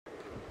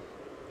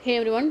Hey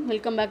everyone,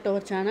 welcome back to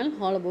our channel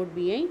all about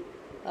BI.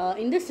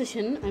 In this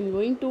session, I'm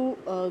going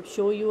to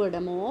show you a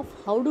demo of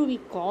how do we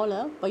call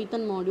a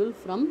Python module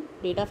from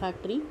Data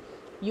Factory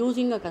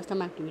using a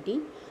custom activity,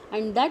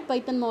 and that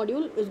Python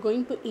module is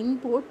going to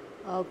import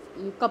a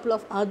couple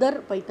of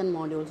other Python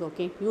modules,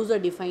 okay, user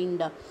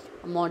defined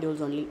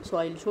modules only. So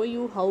I'll show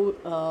you how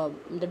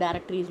the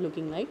directory is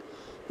looking like.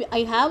 I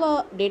have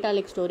a data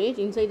lake storage.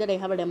 Inside that I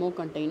have a demo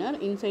container.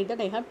 Inside that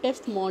I have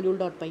test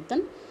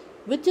module.python,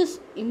 which is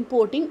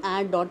importing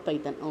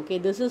add.python. Okay,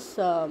 this is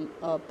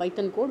a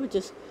Python code which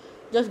is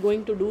just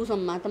going to do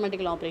some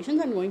mathematical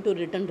operations and going to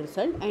return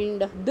result,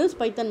 and this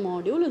Python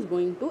module is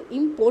going to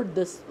import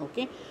this.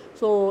 Okay,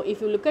 so if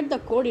you look at the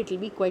code, it will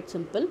be quite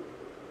simple.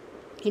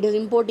 It is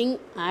importing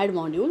add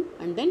module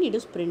and then it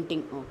is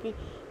printing. Okay,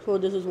 so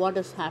this is what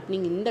is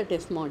happening in the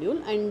test module,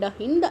 and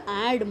in the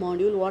add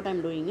module what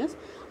I'm doing is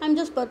I'm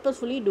just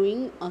purposefully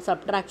doing a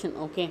subtraction.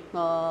 Okay,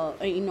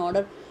 in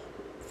order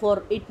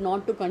for it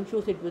not to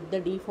confuse it with the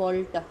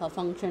default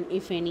function,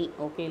 if any.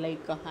 Okay, like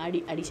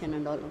addition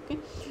and all. Okay,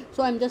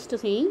 so I'm just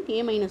saying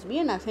a minus b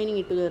and assigning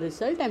it to the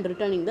result and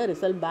returning the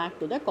result back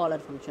to the caller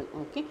function.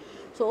 Okay,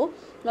 so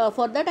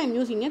for that I'm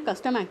using a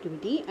custom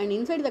activity, and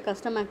inside the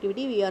custom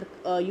activity we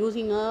are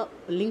using a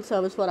link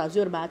service for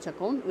Azure batch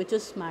account, which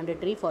is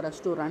mandatory for us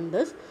to run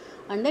this.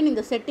 And then in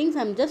the settings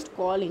I'm just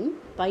calling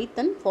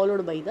Python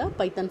followed by the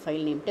Python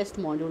file name test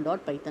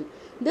module.python.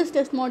 This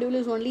test module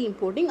is only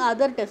importing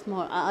other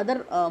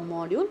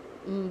module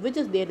which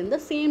is there in the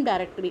same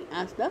directory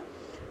as the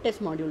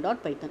test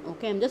module.python.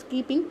 Okay, I'm just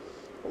keeping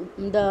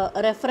the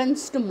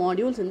referenced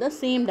modules in the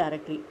same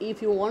directory.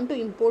 If you want to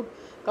import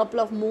couple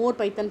of more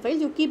Python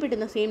files, you keep it in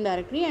the same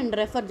directory and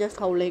refer just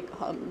how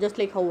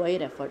how I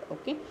referred.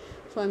 Okay,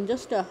 so I'm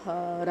just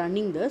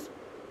running this.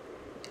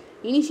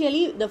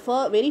 Initially, the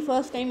very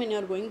first time when you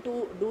are going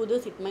to do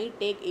this, it might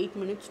take 8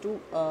 minutes to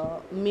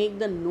make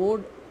the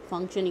node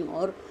functioning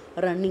or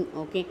running.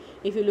 Okay,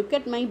 if you look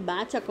at my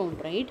batch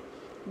account, right,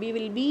 we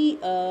will be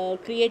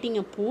creating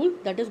a pool.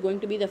 That is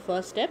going to be the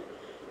first step,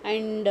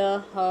 and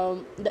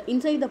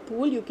inside the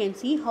pool you can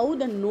see how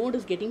the node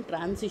is getting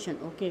transition.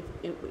 Okay,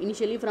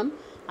 initially from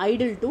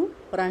idle to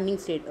running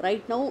state.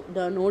 Right now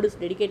the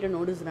dedicated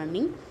node is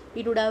running.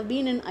 It would have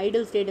been in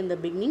idle state in the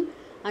beginning,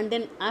 and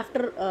then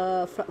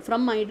after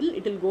from idle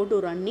it will go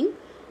to running.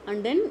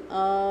 And then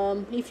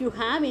if you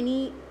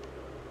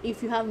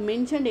have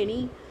mentioned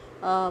any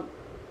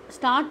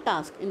start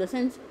task, in the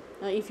sense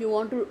if you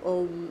want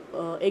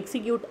to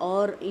execute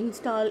or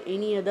install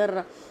any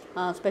other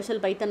special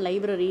Python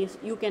libraries,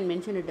 you can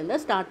mention it in the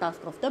start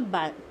task of the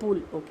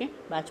pool. Okay,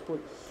 batch pool.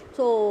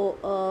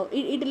 So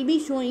it will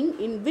be showing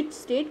in which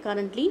state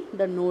currently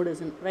the node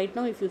is in. Right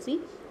now if you see,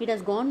 it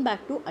has gone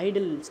back to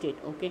idle state.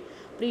 Okay,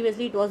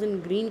 previously it was in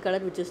green color,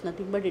 which is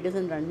nothing but it is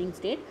in running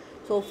state.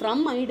 So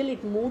from idle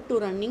it moved to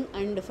running,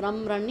 and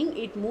from running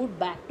it moved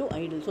back to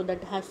idle. So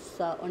that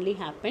has only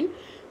happened.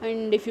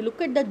 And if you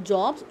look at the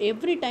jobs,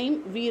 every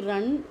time we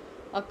run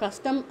a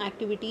custom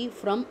activity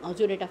from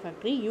Azure Data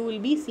Factory, you will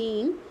be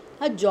seeing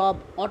a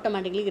job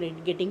automatically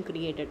getting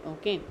created.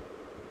 Okay,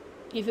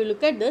 if you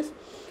look at this,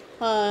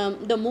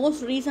 the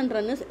most recent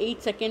run is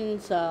 8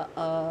 seconds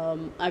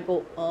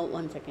ago.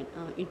 1 second,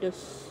 it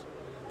is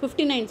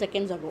 59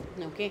 seconds ago.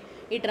 Okay,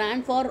 it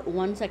ran for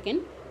 1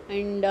 second,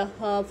 and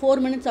 4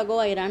 minutes ago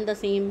I ran the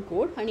same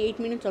code, and 8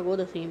 minutes ago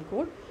the same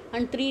code,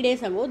 and 3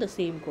 days ago the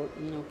same code.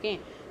 Okay,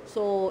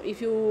 so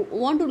if you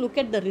want to look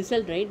at the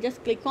result, right,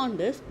 just click on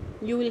this.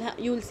 You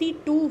will see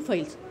two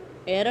files,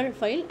 error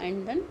file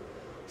and then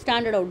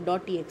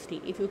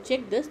standardout.txt. If you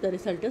check this, the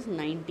result is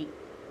 90.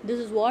 This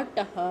is what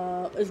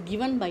is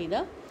given by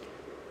the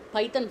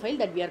Python file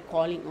that we are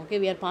calling. Okay,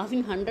 we are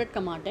passing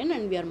 100,10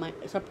 and we are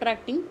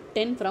subtracting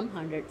 10 from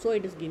 100, so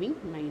it is giving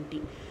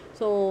 90.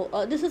 So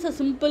this is a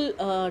simple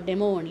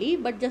demo only,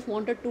 but just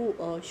wanted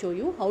to show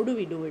you how do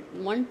we do it.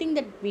 One thing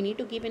that we need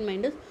to keep in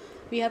mind is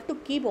we have to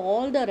keep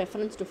all the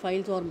reference to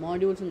files or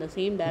modules in the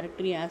same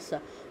directory as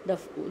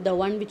the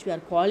one which we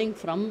are calling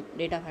from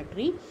Data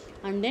Factory.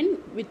 And then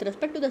with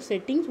respect to the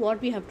settings, what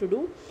we have to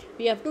do,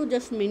 we have to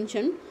just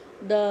mention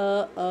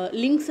the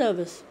link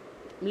service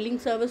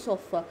of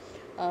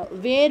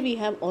where we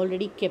have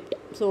already kept.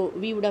 So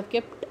we would have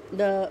kept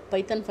the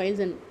Python files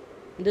in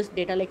this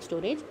data lake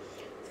storage.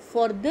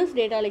 For this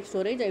data lake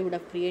storage, I would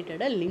have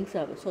created a link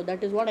service. So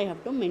that is what I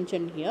have to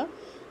mention here,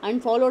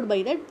 and followed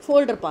by that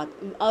folder path.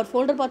 Our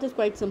folder path is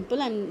quite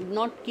simple. I'm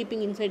not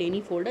keeping inside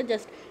any folder,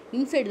 just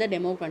inside the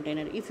demo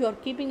container. If you are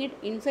keeping it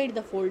inside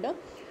the folder,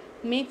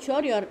 make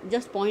sure you are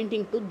just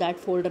pointing to that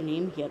folder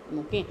name here.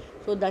 Okay,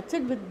 so that's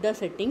it with the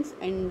settings,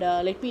 and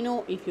let me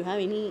know if you have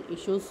any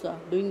issues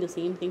doing the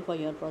same thing for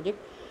your project.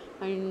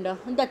 And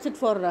that's it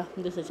for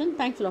this session.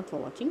 Thanks a lot for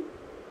watching.